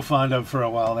was so fond of for a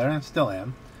while there, and still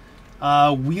am.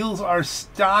 Wheels are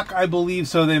stock, I believe,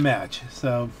 so they match.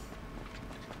 So,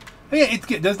 yeah, it's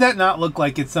good. Does that not look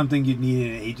like it's something you'd need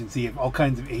in an agency? If all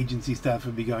kinds of agency stuff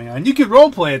would be going on. You could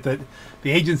roleplay it that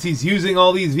the agency's using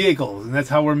all these vehicles, and that's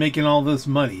how we're making all this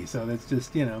money. So that's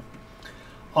just, you know,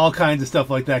 all kinds of stuff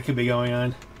like that could be going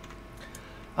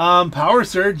on. Power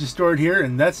Surge is stored here,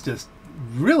 and that's just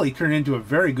really turned into a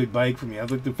very good bike for me. I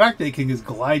like the fact that it can just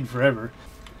glide forever.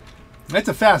 That's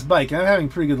a fast bike, and I'm having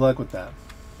pretty good luck with that.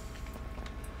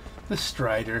 The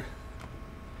Strider.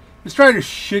 The Strider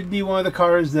should be one of the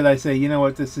cars that I say, you know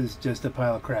what, this is just a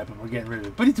pile of crap and we're getting rid of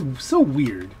it. But it's so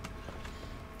weird.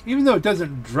 Even though it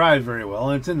doesn't drive very well,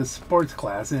 and it's in the sports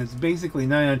class, and it's basically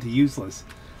nigh on to useless.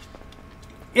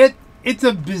 It's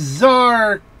a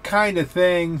bizarre kind of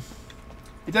thing.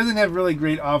 It doesn't have really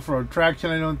great off-road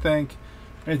traction, I don't think.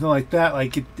 Or anything like that.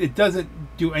 Like, it doesn't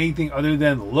do anything other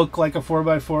than look like a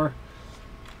 4x4.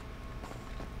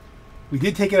 We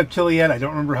did take it up Chiliad. I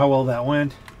don't remember how well that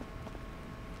went.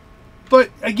 But,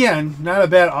 again, not a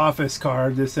bad office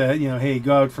car. Just, you know, hey,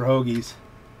 go out for hoagies.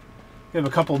 We have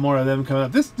a couple more of them coming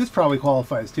up. This probably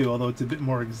qualifies, too, although it's a bit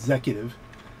more executive.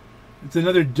 It's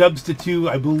another Dubsta 2.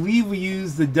 I believe we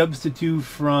used the Dubsta 2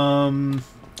 from...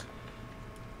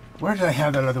 Where did I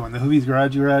have that other one? The Hoovies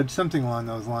Garage? Something along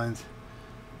those lines.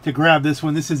 To grab this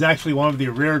one. This is actually one of the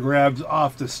rare grabs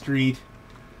off the street.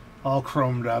 All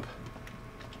chromed up.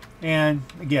 And,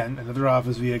 again, another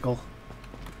office vehicle.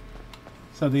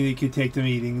 Something that you could take to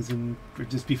meetings and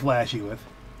just be flashy with.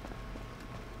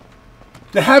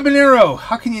 The Habanero!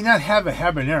 How can you not have a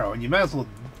Habanero? And you might as well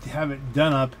have it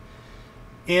done up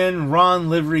in Ron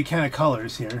livery kind of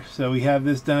colors here. So we have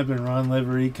this done up in Ron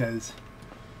livery because...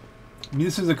 I mean,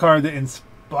 this is a car that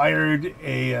inspired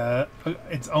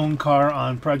its own car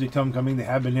on Project Homecoming, the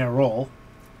Habanero Roll.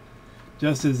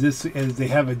 Just as they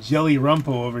have a Jelly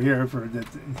Rumpo over here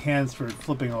that's enhanced for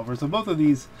flipping over. So both of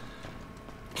these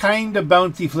kind of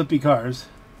bouncy flippy cars,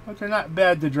 but they're not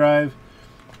bad to drive.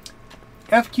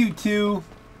 FQ2,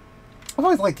 I've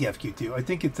always liked the FQ2. I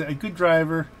think it's a good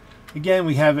driver. Again,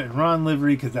 we have it in Ron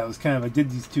livery because that was kind of, I did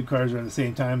these two cars around the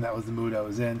same time. That was the mood I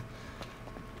was in.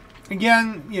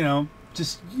 Again,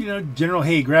 just, general,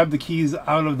 hey, grab the keys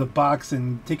out of the box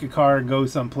and take a car and go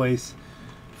someplace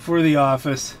for the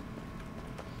office.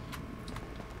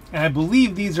 And I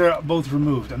believe these are both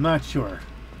removed. I'm not sure.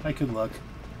 I could look.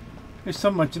 There's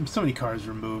so many cars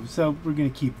removed, so we're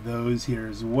going to keep those here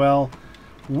as well.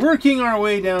 Working our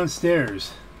way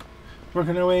downstairs.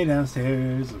 Working our way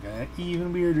downstairs, looking at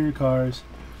even weirder cars.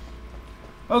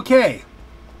 Okay.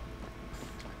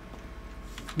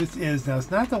 This is, now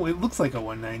it's not the way, it looks like a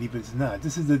 190, but it's not.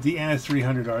 This is the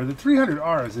NS300R. The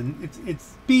 300R is, it's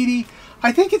speedy.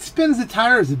 I think it spins the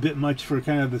tires a bit much for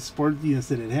kind of the sportiness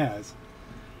that it has.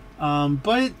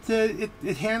 But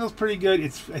it handles pretty good.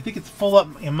 I think it's full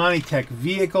up Imani-Tech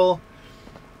vehicle.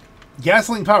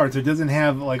 Gasoline powered, so it doesn't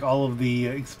have like all of the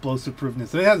explosive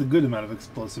proofness. So it has a good amount of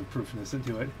explosive proofness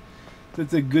into it. So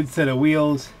it's a good set of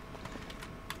wheels.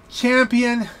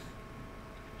 Champion.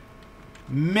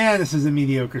 Man, this is a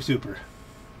mediocre super.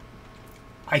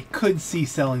 I could see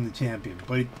selling the Champion,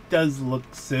 but it does look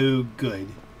so good.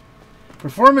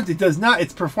 Performance, it does not.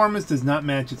 Its performance does not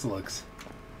match its looks.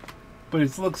 But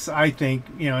its looks, I think,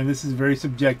 and this is a very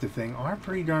subjective thing, are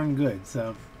pretty darn good.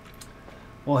 So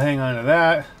we'll hang on to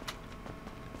that.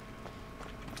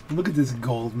 Look at this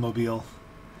gold mobile.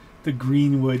 The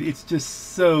greenwood. It's just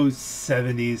so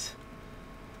 70s.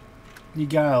 You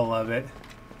gotta love it.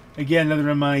 Again, another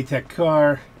Imani-Tech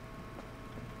car.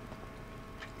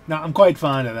 Now, I'm quite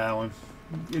fond of that one.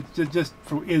 It just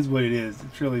is what it is.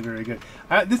 It's really very good.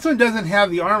 This one doesn't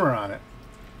have the armor on it.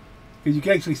 Because you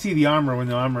can actually see the armor when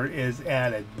the armor is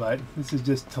added, but this is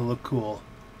just to look cool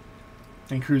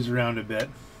and cruise around a bit.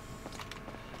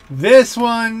 This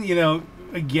one,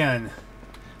 again,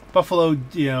 Buffalo,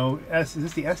 is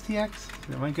this the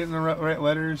STX? Am I getting the right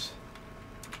letters?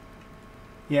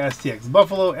 Yeah, STX.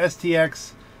 Buffalo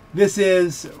STX. This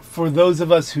is for those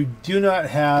of us who do not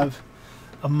have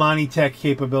Imani-Tech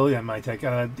capability,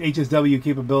 HSW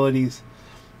capabilities.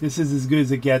 This is as good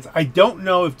as it gets. I don't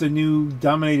know if the new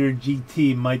Dominator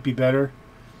GT might be better,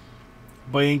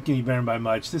 but it ain't gonna be better by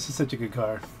much. This is such a good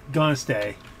car. Gonna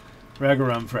stay.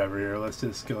 Ragarum forever here. Let's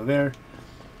just go there.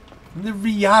 And the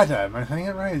Riata. Am I saying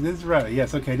it right? This is right.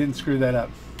 Yes, okay, I didn't screw that up.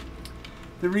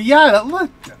 The Riata, look,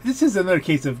 this is another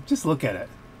case of just look at it.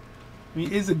 I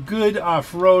mean, it's a good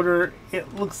off-roader.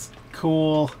 It looks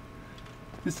cool.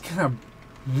 This kind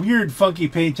of weird, funky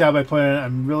paint job I put on it.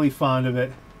 I'm really fond of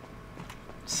it.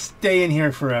 Stay in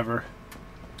here forever.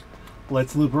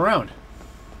 Let's loop around.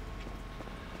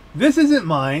 This isn't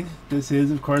mine. This is,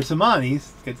 of course,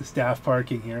 Imani's. Get the staff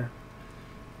parking here.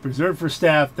 Preserved for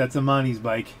staff. That's Imani's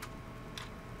bike.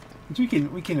 Which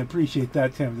we can appreciate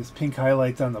that kind of this pink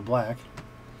highlights on the black.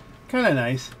 Kind of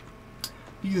nice.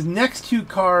 These next two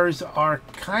cars are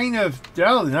kind of,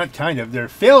 well, not kind of, they're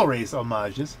fail race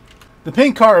homages. The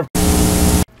pink car, of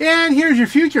and here's your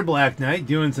future Black Knight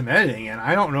doing some editing, and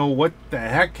I don't know what the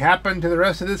heck happened to the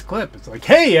rest of this clip. It's like,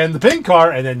 hey, and the pink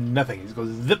car, and then nothing. It just goes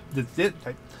zip, that's it.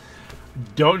 I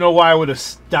don't know why I would have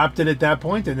stopped it at that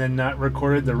point and then not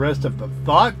recorded the rest of the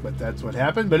thought, but that's what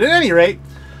happened. But at any rate,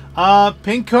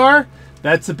 pink car,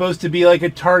 that's supposed to be like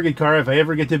a target car. If I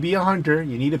ever get to be a hunter,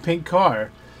 you need a pink car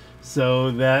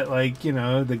so that, like,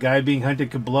 the guy being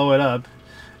hunted could blow it up.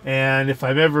 And if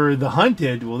I'm ever the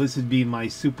hunted, well, this would be my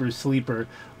super sleeper.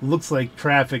 Looks like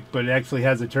traffic, but it actually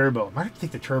has a turbo. I might have to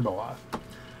take the turbo off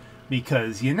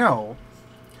because your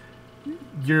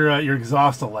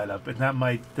exhaust will light up, and that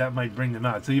might bring them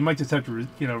out. So you might just have to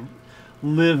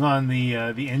live on the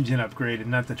engine upgrade and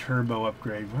not the turbo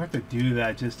upgrade. We'll have to do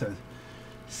that just to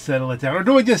settle it down, or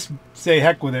do we just say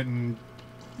heck with it and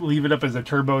leave it up as a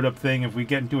turboed up thing? If we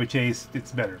get into a chase,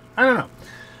 it's better. I don't know.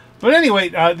 But anyway,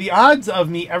 the odds of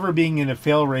me ever being in a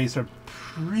fail race are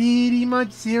pretty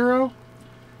much zero.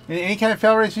 In any kind of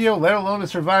fail race video, let alone to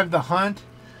survive the hunt.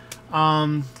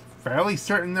 Fairly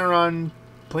certain they're on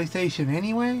PlayStation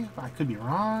anyway. I could be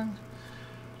wrong.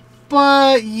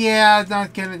 But yeah,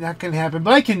 not gonna happen.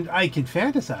 But I can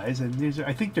fantasize, and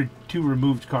I think they're two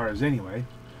removed cars anyway.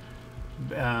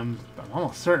 I'm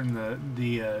almost certain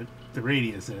the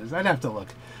radius is. I'd have to look.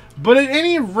 But at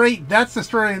any rate, that's the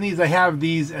story on these. I have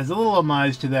these as a little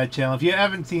homage to that channel. If you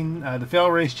haven't seen the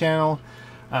Fail Race channel,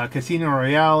 Casino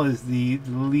Royale is the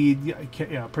lead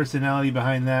personality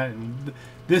behind that, and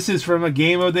this is from a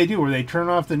game mode they do where they turn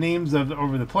off the names of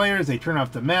over the players, they turn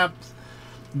off the maps.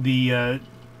 The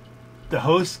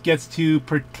host gets to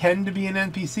pretend to be an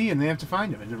NPC, and they have to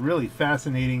find him. It's a really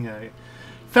fascinating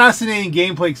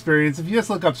gameplay experience. If you just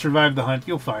look up "Survive the Hunt,"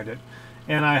 you'll find it,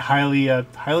 and I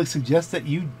highly suggest that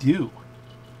you do.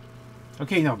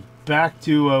 Okay, now back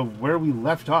to where we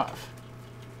left off.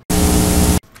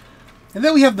 And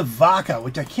then we have the vodka,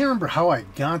 which I can't remember how I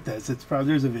got this. It's probably,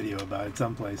 there's a video about it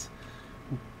someplace.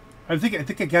 I think I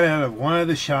got it out of one of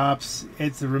the shops.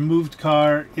 It's a removed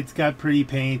car. It's got pretty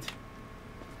paint.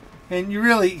 And you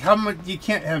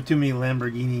can't have too many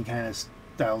Lamborghini kind of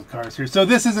styled cars here. So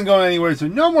this isn't going anywhere. So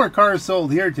no more cars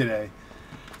sold here today.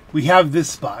 We have this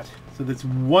spot. So that's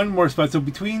one more spot. So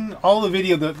between all the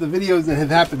videos that have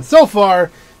happened so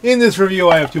far in this review,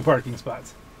 I have 2 parking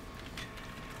spots.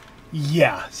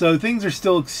 Yeah, so things are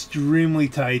still extremely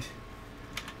tight.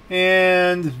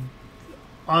 And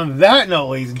on that note,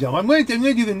 ladies and gentlemen, I'm going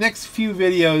to do the next few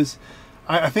videos.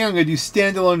 I think I'm going to do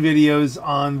standalone videos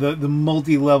on the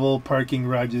multi-level parking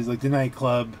garages, like the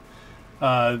nightclub,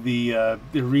 the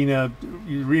arena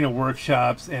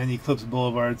workshops, and Eclipse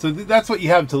Boulevard. So that's what you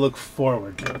have to look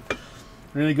forward to.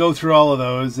 We're going to go through all of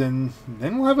those, and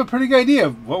then we'll have a pretty good idea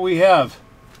of what we have.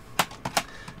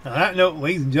 On that note,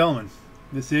 ladies and gentlemen,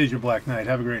 this is your Black Knight.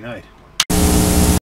 Have a great night.